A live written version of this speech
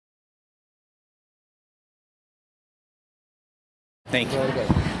Thank you.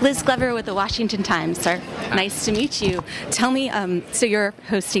 Liz Glover with the Washington Times, sir. Nice to meet you. Tell me, so you're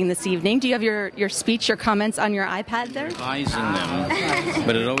hosting this evening. Do you have your speech, your comments on your iPad there? Revising them,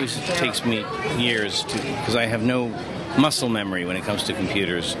 but it always takes me years because I have no muscle memory when it comes to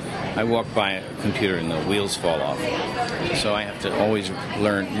computers. I walk by a computer and the wheels fall off. So I have to always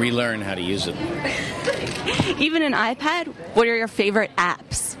relearn how to use it. Even an iPad? What are your favorite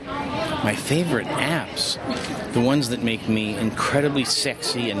apps? My favorite apps? The ones that make me incredibly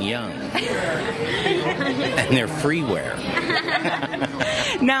sexy and young. And they're freeware.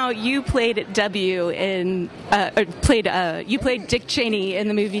 Now, you played W in you played Dick Cheney in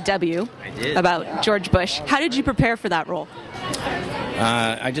the movie W. I did. About George Bush. How did you prepare for that role?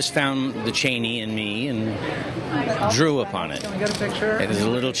 I just found the Cheney in me and drew upon it. Can we get a picture? There's a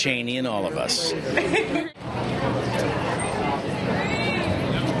little Cheney in all of us.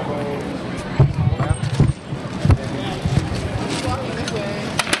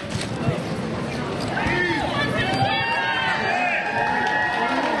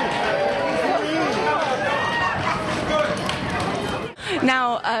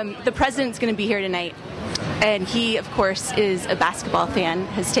 Now, the president's going to be here tonight, and he, of course, is a basketball fan,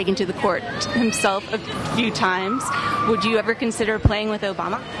 has taken to the court himself a few times. Would you ever consider playing with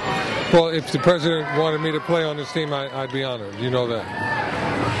Obama? Well, if the president wanted me to play on this team, I'd be honored. You know that.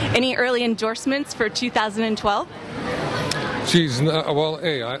 Any early endorsements for 2012?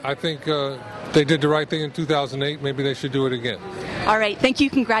 I think they did the right thing in 2008. Maybe they should do it again. All right. Thank you.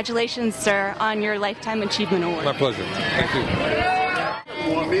 Congratulations, sir, on your Lifetime Achievement Award. My pleasure. Thank you.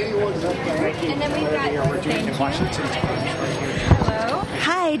 And then we've got Washington. Hello.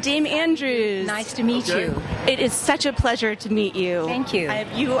 Hi, Dame Andrews. Nice to meet you. It is such a pleasure to meet you. Thank you.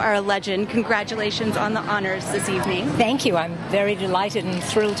 You are a legend. Congratulations on the honors this evening. Thank you. I'm very delighted and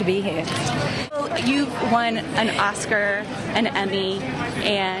thrilled to be here. Well, you've won an Oscar, an Emmy,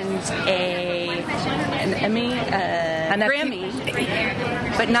 and a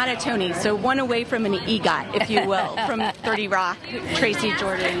Grammy, but not a Tony. So one away from an EGOT, if you will, from 30 Rock, Tracy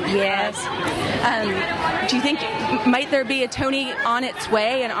Jordan. Yes. Do you think, might there be a Tony on its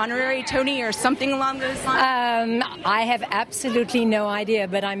way, an honorary Tony or something along those lines? I have absolutely no idea,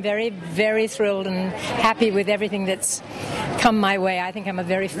 but I'm very, very thrilled and happy with everything that's come my way. I think I'm a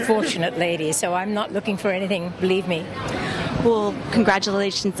very fortunate lady, so I'm not looking for anything, believe me. Well,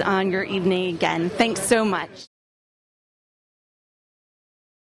 congratulations on your evening again. Thanks so much.